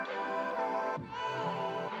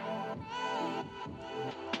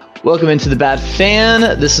Welcome into The Bad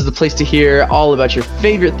Fan. This is the place to hear all about your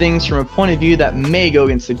favorite things from a point of view that may go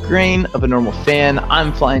against the grain of a normal fan.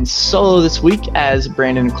 I'm flying solo this week as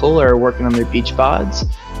Brandon and Cole are working on their beach pods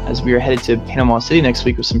as we are headed to Panama City next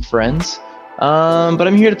week with some friends. But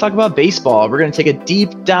I'm here to talk about baseball. We're going to take a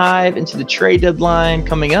deep dive into the trade deadline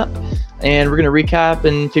coming up, and we're going to recap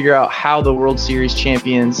and figure out how the World Series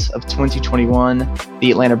champions of 2021,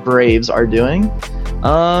 the Atlanta Braves, are doing.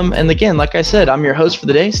 And again, like I said, I'm your host for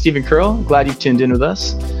the day, Stephen Curl. Glad you've tuned in with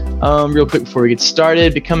us. Real quick before we get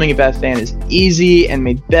started, becoming a Bad Fan is easy and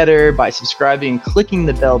made better by subscribing and clicking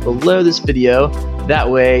the bell below this video. That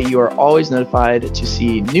way you are always notified to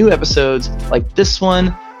see new episodes like this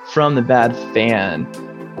one from the Bad Fan.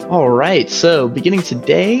 All right, so beginning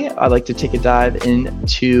today, I'd like to take a dive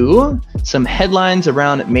into some headlines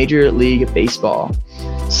around Major League Baseball.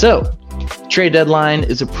 So, trade deadline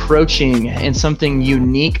is approaching, and something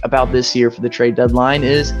unique about this year for the trade deadline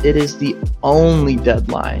is it is the only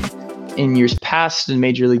deadline. In years past in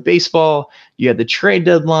Major League Baseball, you had the trade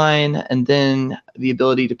deadline and then the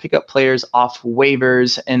ability to pick up players off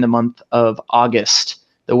waivers in the month of August.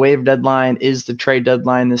 The waiver deadline is the trade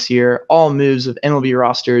deadline this year. All moves of MLB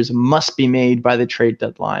rosters must be made by the trade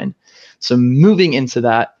deadline. So moving into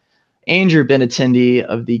that, Andrew Benintendi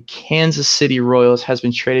of the Kansas City Royals has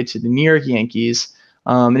been traded to the New York Yankees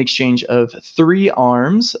in exchange of 3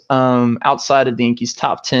 arms outside of the Yankees'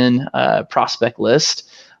 top 10 prospect list.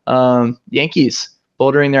 Yankees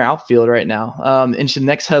bouldering their outfield right now. Into the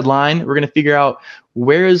next headline, we're going to figure out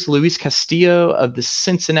where is Luis Castillo of the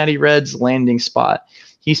Cincinnati Reds landing spot.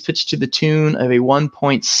 He's pitched to the tune of a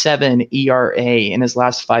 1.7 ERA in his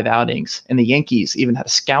last 5 outings, and the Yankees even had a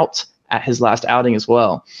scout at his last outing as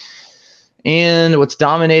well. And what's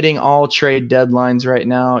dominating all trade deadlines right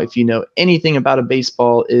now, if you know anything about a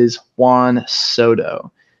baseball, is Juan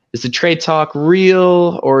Soto. Is the trade talk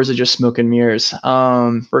real, or is it just smoke and mirrors?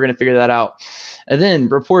 We're going to figure that out. And then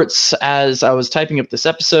reports as I was typing up this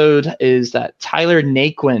episode is that Tyler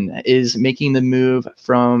Naquin is making the move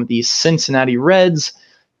from the Cincinnati Reds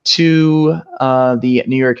to the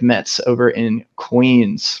New York Mets over in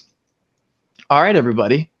Queens. All right,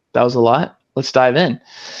 everybody. That was a lot. Let's dive in.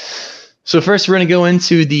 So first, we're going to go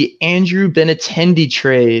into the Andrew Benintendi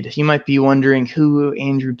trade. You might be wondering who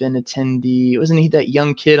Andrew Benintendi, wasn't he that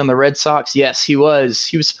young kid on the Red Sox? Yes, he was.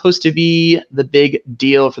 He was supposed to be the big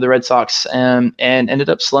deal for the Red Sox and ended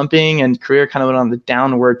up slumping, and career kind of went on the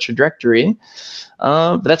downward trajectory.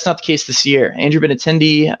 But that's not the case this year. Andrew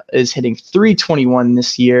Benintendi is hitting .321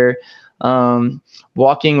 this year,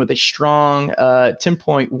 walking with a strong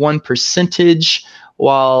 10.1 percentage,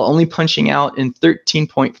 while only punching out in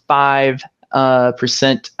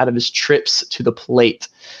 13.5% out of his trips to the plate.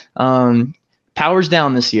 Power's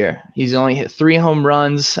down this year. He's only hit 3 home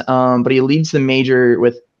runs, but he leads the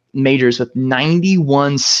majors with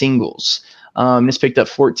 91 singles. He's picked up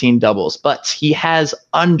 14 doubles, but he has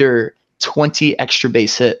under 20 extra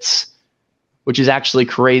base hits, which is actually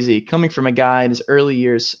crazy. Coming from a guy in his early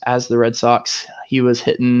years as the Red Sox, he was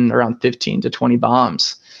hitting around 15 to 20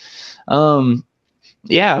 bombs.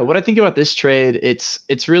 Yeah, what I think about this trade, it's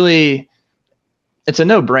a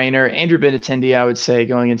no-brainer. Andrew Benintendi, I would say,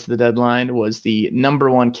 going into the deadline, was the number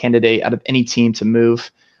 1 candidate out of any team to move.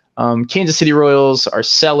 Kansas City Royals are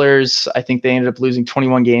sellers. I think they ended up losing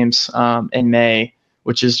 21 games in May,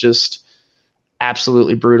 which is just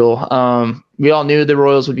absolutely brutal. We all knew the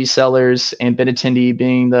Royals would be sellers, and Benintendi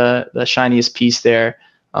being the shiniest piece there.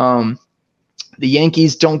 The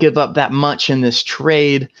Yankees don't give up that much in this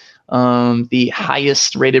trade. The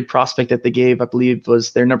highest rated prospect that they gave, I believe,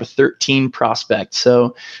 was their number 13 prospect.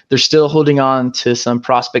 So they're still holding on to some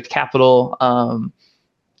prospect capital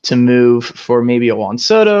to move for maybe a Juan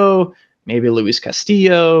Soto, maybe a Luis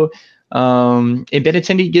Castillo. And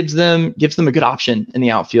Benintendi gives them a good option in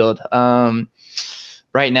the outfield.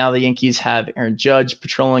 Right now, the Yankees have Aaron Judge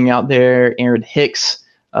patrolling out there, Aaron Hicks.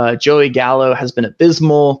 Joey Gallo has been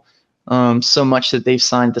abysmal. So much that they've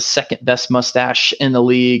signed the second best mustache in the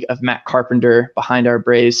league of Matt Carpenter behind our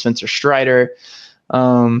Braves, Spencer Strider.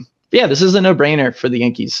 This is a no-brainer for the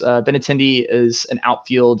Yankees. Benintendi is an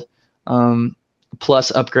outfield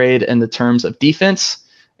plus upgrade in the terms of defense,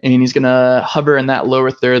 and he's going to hover in that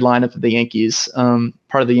lower third lineup of the Yankees,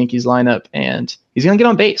 part of the Yankees lineup, and he's going to get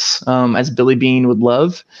on base, as Billy Beane would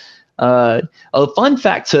love. A fun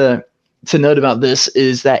fact to note about this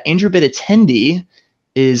is that Andrew Benintendi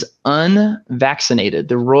is unvaccinated.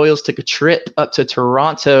 The Royals took a trip up to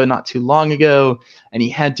Toronto not too long ago, and he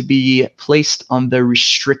had to be placed on the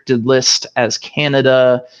restricted list as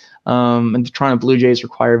Canada and the Toronto Blue Jays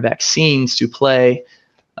require vaccines to play.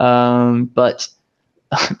 But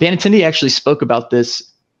Benintendi actually spoke about this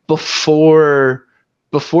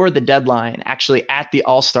before the deadline, actually at the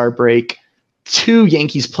All-Star break, 2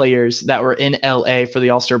 Yankees players that were in LA for the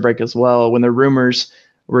All-Star break as well, when the rumors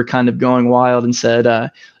were kind of going wild, and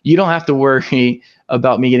said, you don't have to worry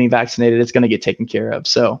about me getting vaccinated. It's going to get taken care of.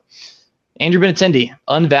 So Andrew Benintendi,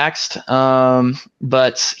 unvaxxed,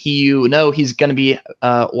 but he's going to be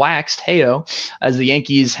waxed, heyo, as the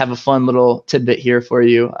Yankees have a fun little tidbit here for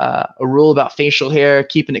you. A rule about facial hair,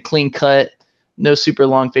 keeping it clean cut, no super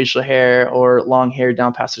long facial hair or long hair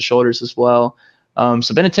down past the shoulders as well.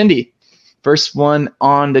 So Benintendi, first one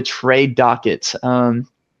on the trade docket.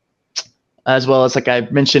 As well as, like I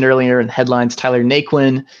mentioned earlier in the headlines, Tyler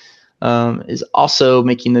Naquin is also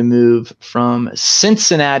making the move from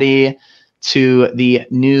Cincinnati to the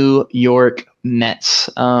New York Mets.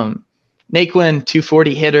 Naquin,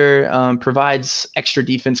 240 hitter, provides extra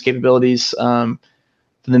defense capabilities for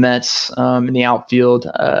the Mets in the outfield.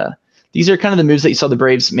 These are kind of the moves that you saw the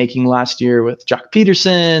Braves making last year with Jock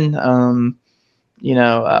Peterson,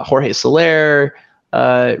 Jorge Soler.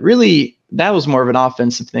 Really, that was more of an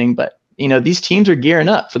offensive thing, but these teams are gearing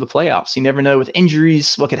up for the playoffs. You never know with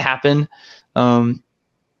injuries what could happen. For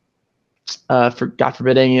God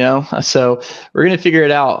forbidding, So we're going to figure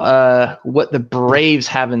it out what the Braves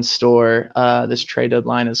have in store this trade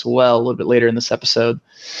deadline as well a little bit later in this episode.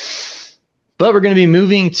 But we're going to be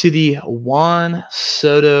moving to the Juan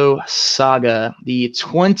Soto saga, the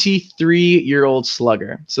 23-year-old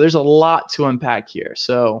slugger. So there's a lot to unpack here.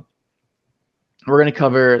 So we're going to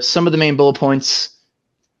cover some of the main bullet points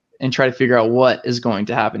and try to figure out what is going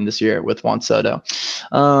to happen this year with Juan Soto.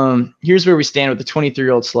 Here's where we stand with the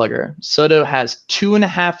 23-year-old slugger. Soto has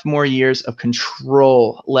 2.5 more years of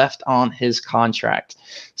control left on his contract.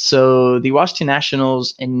 So the Washington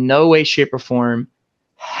Nationals in no way, shape, or form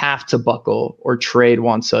have to buckle or trade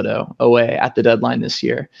Juan Soto away at the deadline this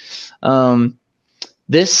year.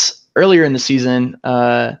 This earlier in the season,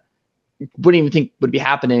 wouldn't even think would be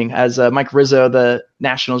happening, as Mike Rizzo, the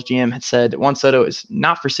Nationals GM, had said Juan Soto is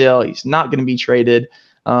not for sale. He's not going to be traded.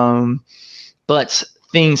 But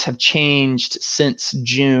things have changed since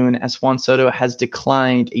June, as Juan Soto has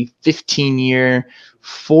declined a 15-year,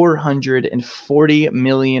 $440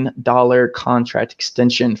 million contract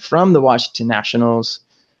extension from the Washington Nationals.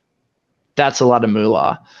 That's a lot of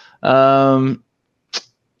moolah. And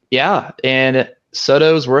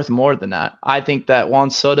Soto's worth more than that. I think that Juan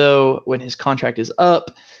Soto, when his contract is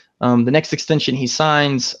up, the next extension he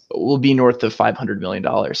signs will be north of $500 million,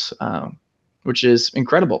 which is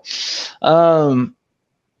incredible. And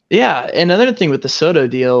another thing with the Soto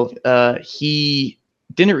deal, he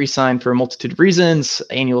didn't resign for a multitude of reasons.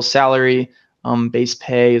 Annual salary, base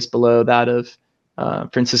pay is below that of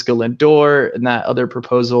Francisco Lindor, and that other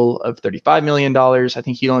proposal of $35 million. I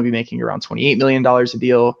think he'd only be making around $28 million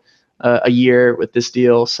a year with this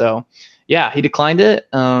deal. So he declined it.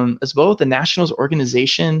 As well with the Nationals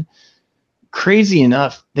organization, crazy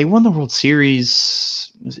enough, they won the World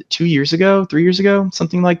Series, was it 3 years ago,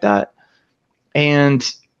 something like that. And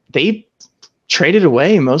they traded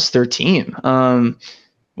away most of their team.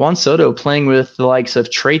 Juan Soto playing with the likes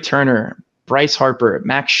of Trey Turner, Bryce Harper,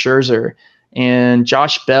 Max Scherzer, and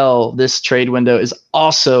Josh Bell. This trade window is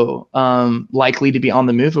also likely to be on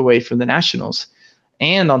the move away from the Nationals.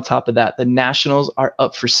 And on top of that, the Nationals are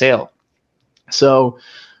up for sale. So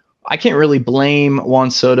I can't really blame Juan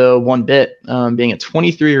Soto one bit, being a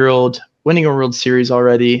 23-year-old, winning a World Series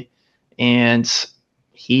already, and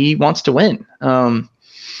he wants to win.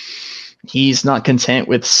 He's not content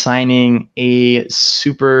with signing a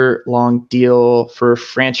super long deal for a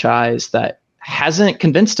franchise that hasn't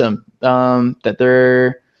convinced him that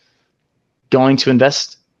they're going to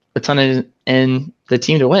invest a ton in the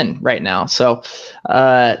team to win right now. So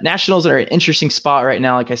Nationals are an interesting spot right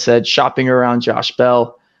now, like I said, shopping around Josh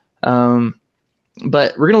Bell. But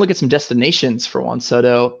we're going to look at some destinations for Juan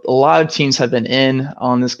Soto. A lot of teams have been in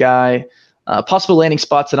on this guy. Possible landing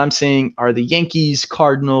spots that I'm seeing are the Yankees,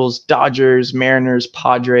 Cardinals, Dodgers, Mariners,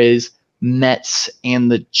 Padres, Mets,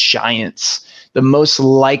 and the Giants. The most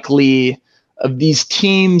likely of these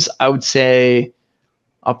teams, I'll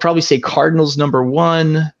probably say Cardinals number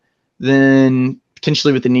one, then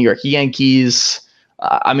potentially with the New York Yankees.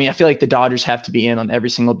 I feel like the Dodgers have to be in on every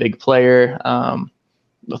single big player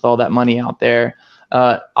with all that money out there.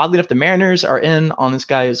 Oddly enough, the Mariners are in on this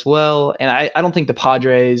guy as well. And I don't think the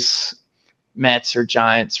Padres, Mets, or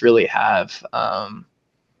Giants really have I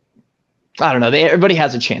don't know. Everybody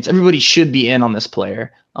has a chance. Everybody should be in on this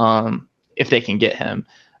player if they can get him.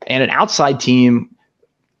 And an outside team,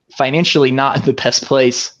 financially not in the best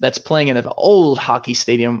place, that's playing in an old hockey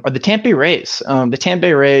stadium, are the Tampa Bay Rays. The Tampa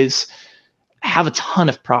Bay Rays have a ton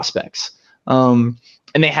of prospects.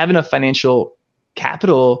 and they have enough financial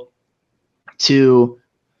capital to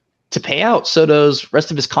pay out Soto's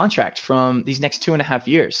rest of his contract from these next 2.5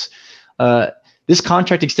 years. This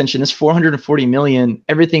contract extension, this $440 million,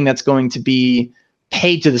 everything that's going to be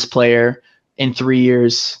paid to this player in 3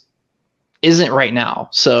 years isn't right now.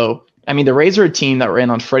 So, I mean, the Rays are a team that ran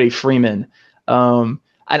on Freddie Freeman. And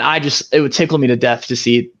it would tickle me to death to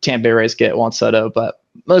see Tampa Bay Rays get Juan Soto, but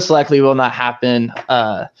most likely will not happen.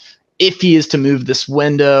 If he is to move this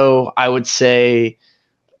window, I would say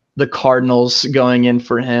the Cardinals going in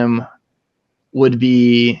for him would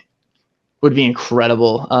be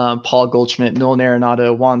incredible. Paul Goldschmidt, Nolan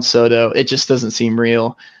Arenado, Juan Soto. It just doesn't seem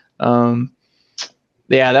real. That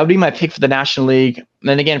would be my pick for the National League. And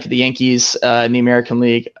then again, for the Yankees in the American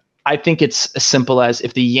League, I think it's as simple as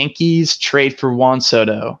if the Yankees trade for Juan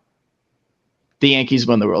Soto, the Yankees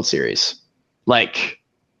win the World Series. Like,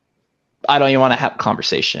 I don't even want to have a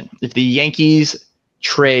conversation. If the Yankees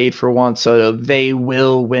trade for Juan Soto, they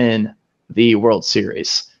will win the World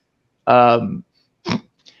Series. Aaron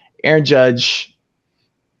Judge,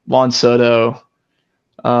 Juan Soto,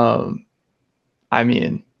 and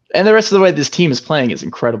the rest of the way this team is playing is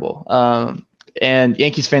incredible. And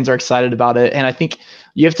Yankees fans are excited about it. And I think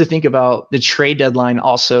you have to think about the trade deadline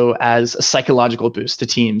also as a psychological boost to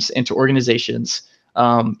teams and to organizations.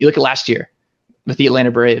 You look at last year with the Atlanta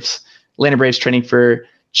Braves trading for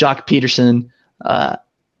Jock Peterson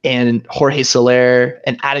and Jorge Soler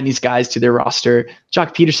and adding these guys to their roster.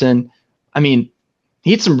 Jock Peterson, he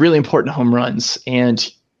hit some really important home runs, and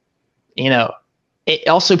it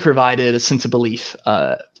also provided a sense of belief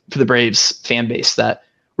for the Braves fan base that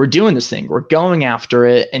we're doing this thing, we're going after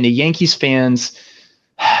it. And the Yankees fans,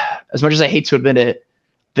 as much as I hate to admit it,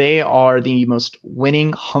 they are the most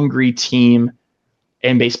winning hungry team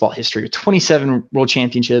in baseball history. 27 world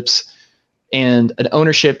championships and an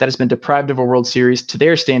ownership that has been deprived of a World Series to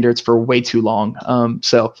their standards for way too long.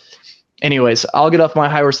 So anyways, I'll get off my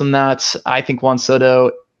high horse on that. I think Juan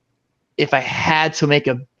Soto, if I had to make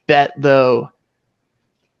a bet though,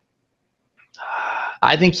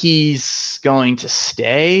 I think he's going to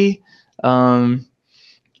stay. If I'm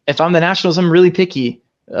the Nationals, I'm really picky.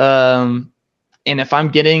 And if I'm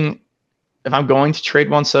going to trade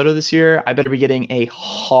Juan Soto this year, I better be getting a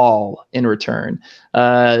haul in return.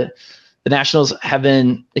 The Nationals have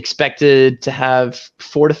been expected to have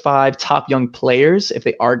 4 to 5 top young players. If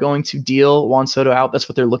they are going to deal Juan Soto out, that's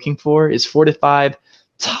what they're looking for, is 4 to 5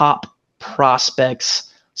 top prospects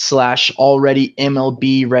 / already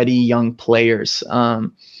MLB ready young players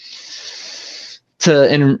in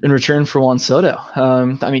return for Juan Soto.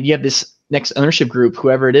 You have this next ownership group,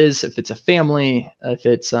 whoever it is, if it's a family, if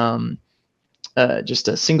it's just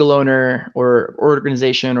a single owner or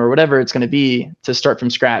organization or whatever it's going to be, to start from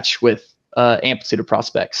scratch with amplitude of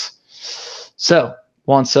prospects. So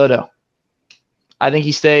Juan Soto, I think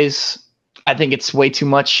he stays. I think it's way too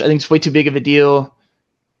much. I think it's way too big of a deal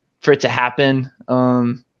for it to happen.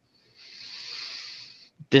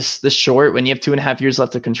 This short, when you have 2.5 years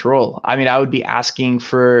left of control. I would be asking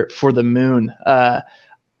for the moon.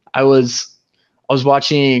 I was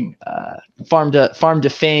watching Farm to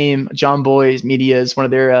Fame, John Boy's Media's, one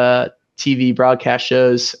of their TV broadcast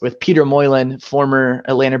shows, with Peter Moylan, former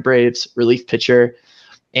Atlanta Braves relief pitcher,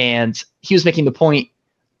 and he was making the point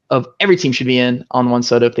of every team should be in on Juan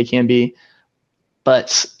Soto if they can be,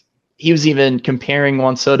 but he was even comparing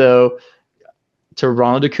Juan Soto to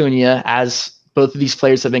Ronald Acuna, as both of these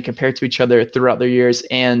players have been compared to each other throughout their years,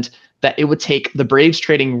 and that it would take the Braves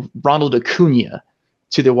trading Ronald Acuna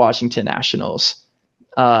to the Washington Nationals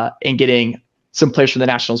and getting some players from the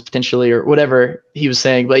Nationals potentially, or whatever he was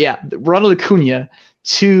saying. But yeah, Ronald Acuna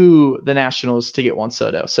to the Nationals to get Juan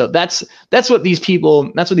Soto. So that's what these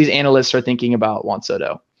analysts are thinking about Juan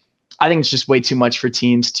Soto. I think it's just way too much for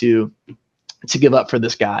teams to give up for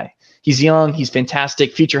this guy. He's young, he's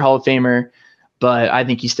fantastic, future Hall of Famer, but I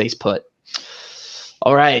think he stays put.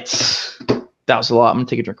 All right. That was a lot. I'm going to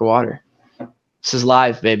take a drink of water. This is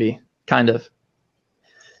live, baby. Kind of.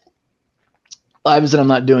 Live is that I'm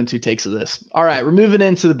not doing 2 takes of this. All right. We're moving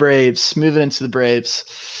into the Braves. The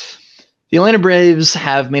Atlanta Braves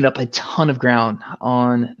have made up a ton of ground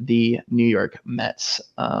on the New York Mets.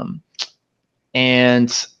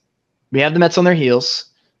 And we have the Mets on their heels.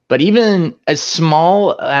 But even as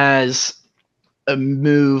small as a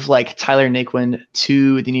move like Tyler Naquin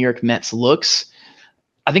to the New York Mets looks,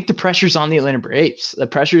 I think the pressure's on the Atlanta Braves. The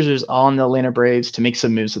pressure is on the Atlanta Braves to make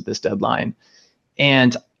some moves at this deadline.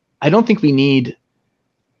 And I don't think we need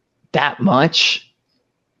that much,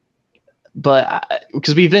 but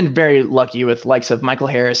because we've been very lucky with likes of Michael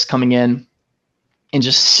Harris coming in and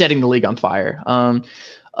just setting the league on fire.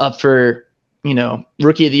 Up for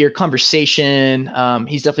rookie of the year conversation.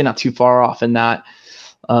 He's definitely not too far off in that.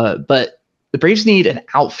 But the Braves need an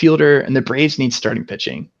outfielder, and the Braves need starting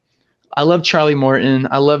pitching. I love Charlie Morton.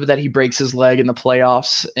 I love that he breaks his leg in the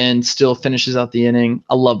playoffs and still finishes out the inning.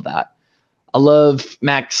 I love that. I love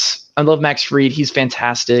Max Fried. He's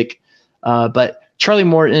fantastic. But Charlie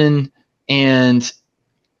Morton and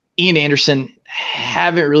Ian Anderson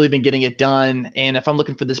haven't really been getting it done. And if I'm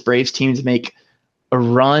looking for this Braves team to make a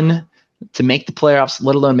run, to make the playoffs,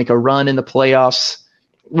 let alone make a run in the playoffs,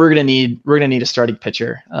 we're gonna need a starting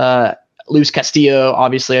pitcher. Luis Castillo,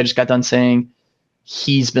 obviously, I just got done saying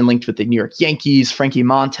he's been linked with the New York Yankees. Frankie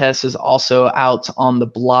Montes is also out on the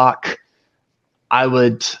block. I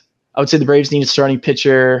would say the Braves need a starting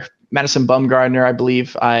pitcher. Madison Bumgarner, I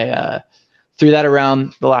believe I threw that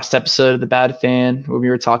around the last episode of The Bad Fan when we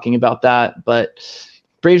were talking about that. But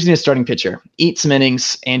Braves need a starting pitcher. Eat some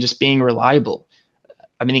innings and just being reliable.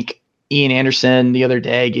 I mean, Ian Anderson the other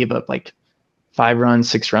day gave up like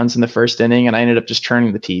 6 runs in the first inning, and I ended up just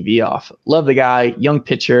turning the TV off. Love the guy, young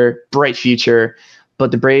pitcher, bright future,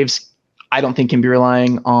 but the Braves, I don't think, can be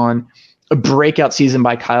relying on a breakout season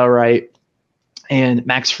by Kyle Wright and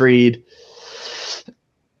Max Fried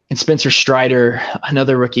and Spencer Strider,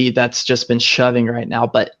 another rookie that's just been shoving right now.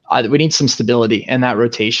 But we need some stability in that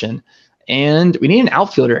rotation, and we need an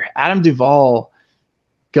outfielder. Adam Duvall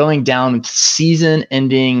going down with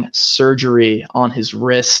season-ending surgery on his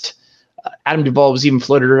wrist. Adam Duvall was even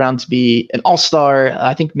floated around to be an all-star.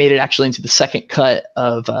 I think made it actually into the second cut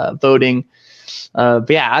of voting. But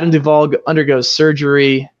yeah, Adam Duvall undergoes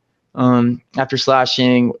surgery after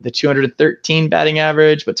slashing the 213 batting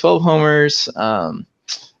average, but 12 homers.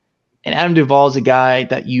 And Adam Duvall is a guy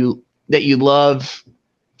that you love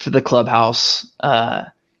for the clubhouse.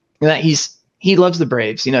 And that he loves the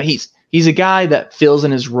Braves. He's a guy that fills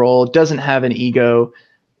in his role, doesn't have an ego,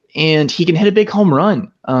 and he can hit a big home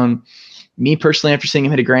run. Me personally, after seeing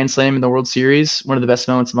him hit a grand slam in the World Series, one of the best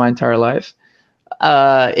moments of my entire life.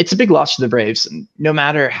 It's a big loss to the Braves. No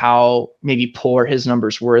matter how maybe poor his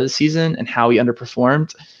numbers were this season and how he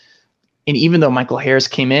underperformed, and even though Michael Harris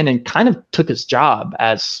came in and kind of took his job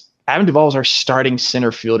as Adam Duvall is our starting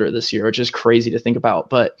center fielder this year, which is crazy to think about,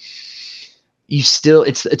 but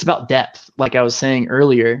it's about depth. Like I was saying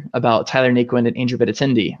earlier about Tyler Naquin and Andrew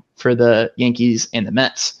Benintendi for the Yankees and the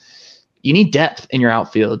Mets. You need depth in your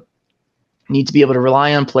outfield. You need to be able to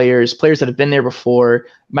rely on players that have been there before.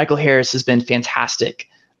 Michael Harris has been fantastic.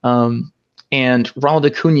 And Ronald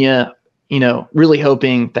Acuna, really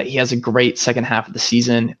hoping that he has a great second half of the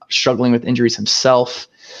season, struggling with injuries himself.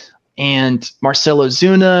 And Marcell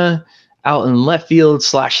Ozuna out in left field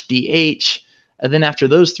 /DH. And then after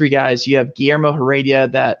those three guys, you have Guillermo Heredia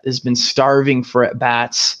that has been starving for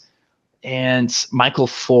at-bats, and Michael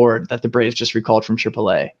Ford that the Braves just recalled from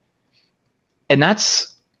AAA. And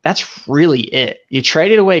that's really it. You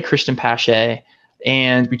traded away Christian Pache,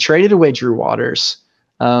 and we traded away Drew Waters.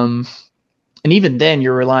 And even then,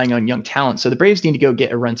 you're relying on young talent. So the Braves need to go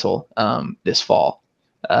get a rental this fall,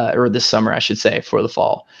 or this summer, I should say, for the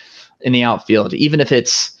fall in the outfield. Even if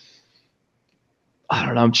it's, I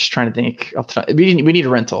don't know, I'm just trying to think. We need a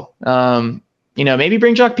rental. Maybe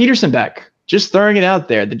bring Jock Peterson back. Just throwing it out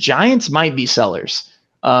there. The Giants might be sellers.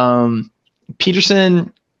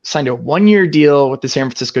 Peterson signed a 1-year deal with the San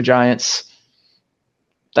Francisco Giants.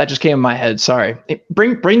 That just came in my head. Sorry.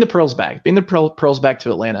 Bring the Pearls back. Bring the Pearls back to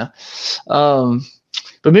Atlanta.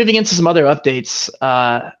 But moving into some other updates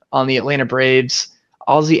on the Atlanta Braves,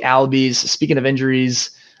 Ozzie Albies, speaking of injuries,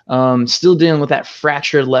 still dealing with that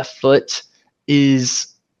fractured left foot, is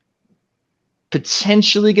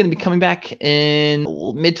potentially going to be coming back in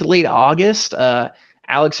mid to late August.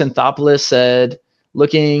 Alex Anthopoulos said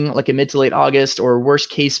looking like a mid to late August, or worst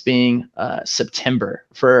case being September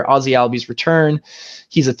for Ozzie Albies' return.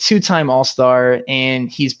 He's a 2-time All-Star, and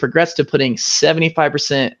he's progressed to putting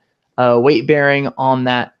 75% weight bearing on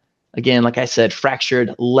that, again, like I said,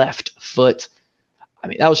 fractured left foot. I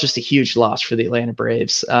mean, that was just a huge loss for the Atlanta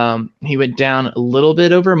Braves. He went down a little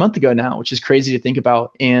bit over a month ago now, which is crazy to think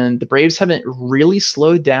about. And the Braves haven't really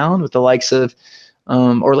slowed down, with the likes of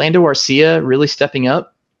Orlando Arcia really stepping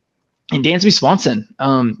up, and Dansby Swanson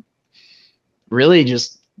really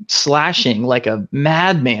just slashing like a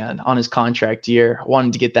madman on his contract year,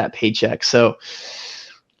 wanting to get that paycheck. So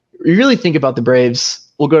you really think about the Braves.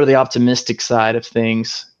 We'll go to the optimistic side of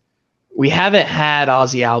things. We haven't had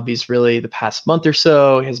Ozzie Albies really the past month or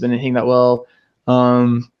so. He has been hitting that well.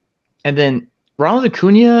 And then Ronald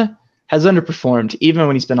Acuna has underperformed even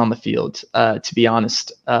when he's been on the field, to be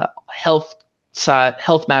honest. Health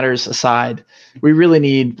matters aside, we really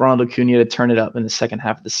need Ronald Acuna to turn it up in the second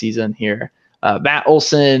half of the season here. Matt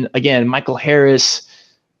Olson, again, Michael Harris,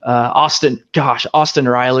 Austin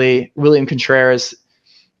Riley, William Contreras,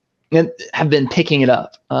 have been picking it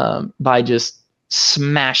up by just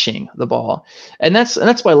smashing the ball. And that's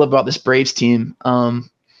what I love about this Braves team.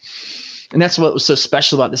 And that's what was so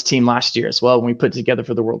special about this team last year as well when we put it together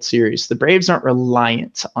for the World Series. The Braves aren't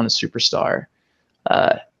reliant on a superstar.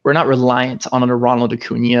 We're not reliant on a Ronald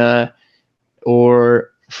Acuna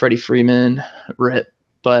or Freddie Freeman, RIP.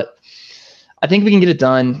 But I think we can get it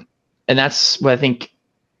done, and that's what I think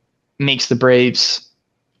makes the Braves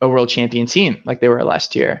a world champion team like they were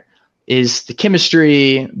last year, is the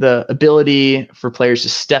chemistry, the ability for players to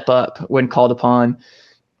step up when called upon.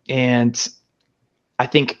 And I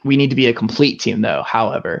think we need to be a complete team, though,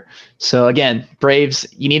 however. So, again, Braves,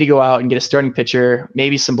 you need to go out and get a starting pitcher,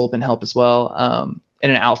 maybe some bullpen help as well,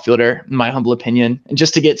 and an outfielder, in my humble opinion. And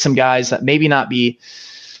just to get some guys that maybe not be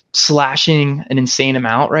slashing an insane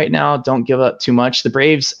amount right now, don't give up too much. The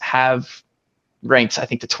Braves have ranked, I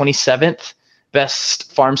think, the 27th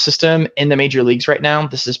best farm system in the major leagues right now.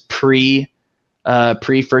 This is pre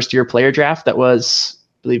first year player draft. That was,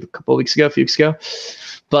 I believe, a few weeks ago.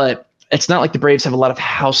 But it's not like the Braves have a lot of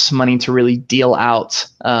house money to really deal out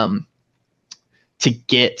to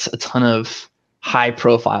get a ton of high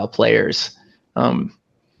profile players.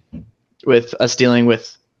 With us dealing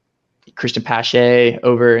with Christian Pache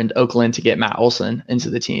over in Oakland to get Matt Olson into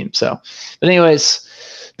the team. So, but anyways,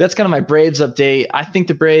 that's kind of my Braves update. I think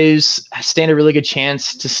the Braves stand a really good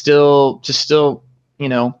chance to still,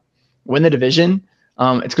 win the division.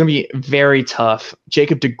 It's going to be very tough.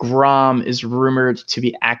 Jacob deGrom is rumored to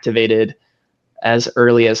be activated as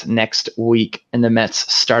early as next week in the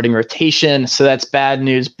Mets starting rotation. So that's bad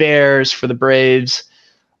news bears for the Braves.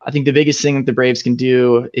 I think the biggest thing that the Braves can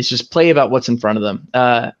do is just play about what's in front of them.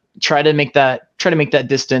 Try to make that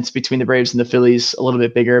distance between the Braves and the Phillies a little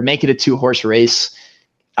bit bigger. Make it a 2-horse race.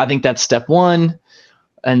 I think that's step one.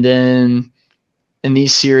 And then in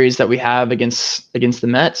these series that we have against the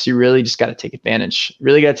Mets, you really just got to take advantage.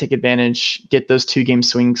 Really got to take advantage. Get those 2-game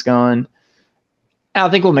swings going. And I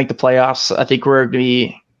think we'll make the playoffs. I think we're going to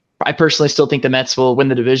be. I personally still think the Mets will win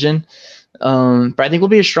the division, but I think we'll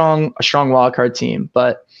be a strong wild card team.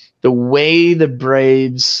 But the way the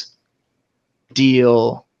Braves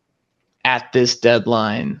deal at this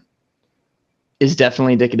deadline is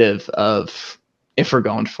definitely indicative of if we're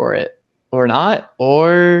going for it or not,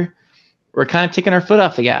 or we're kind of taking our foot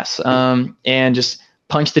off the gas and just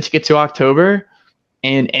punch the ticket to October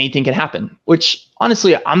and anything can happen, which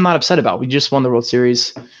honestly, I'm not upset about. We just won the World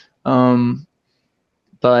Series. But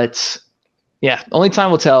yeah, only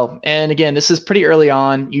time will tell. And again, this is pretty early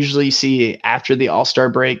on. Usually you see after the All-Star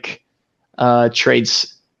break, trade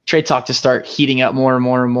talk to start heating up more and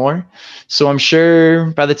more and more. So I'm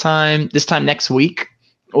sure by this time next week,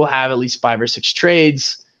 we'll have at least 5 or 6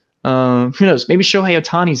 trades. Who knows? Maybe Shohei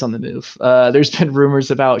Ohtani's on the move. There's been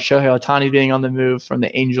rumors about Shohei Ohtani being on the move from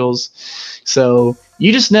the Angels. So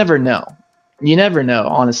you just never know. You never know,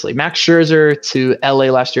 honestly. Max Scherzer to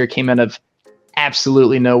LA last year came out of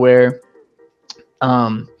absolutely nowhere.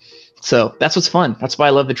 So that's what's fun. That's why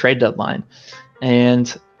I love the trade deadline.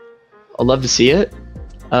 And I'll love to see it.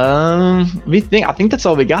 I think that's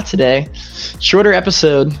all we got today. Shorter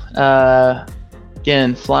episode.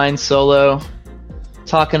 Again, flying solo,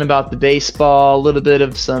 talking about the baseball, a little bit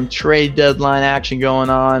of some trade deadline action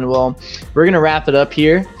going on. Well, we're going to wrap it up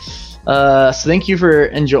here. So thank you for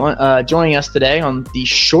joining us today on the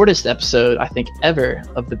shortest episode, I think, ever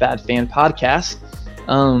of the Bad Fan Podcast.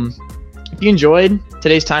 If you enjoyed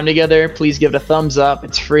today's time together, please give it a thumbs up.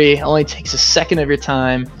 It's free. It only takes a second of your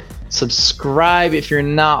time. Subscribe if you're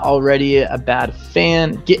not already a Bad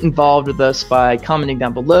Fan. Get involved with us by commenting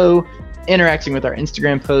down below, interacting with our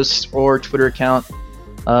Instagram posts or Twitter account.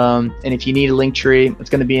 And if you need a link tree, it's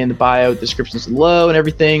going to be in the bio descriptions below and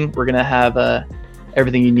everything. We're going to have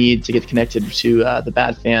everything you need to get connected to the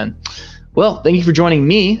Bad Fan. Well, thank you for joining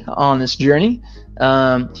me on this journey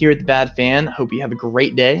here at the Bad Fan. Hope you have a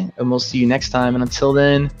great day, and we'll see you next time. And until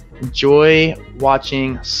then, enjoy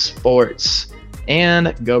watching sports,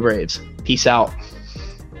 and go Braves. Peace out.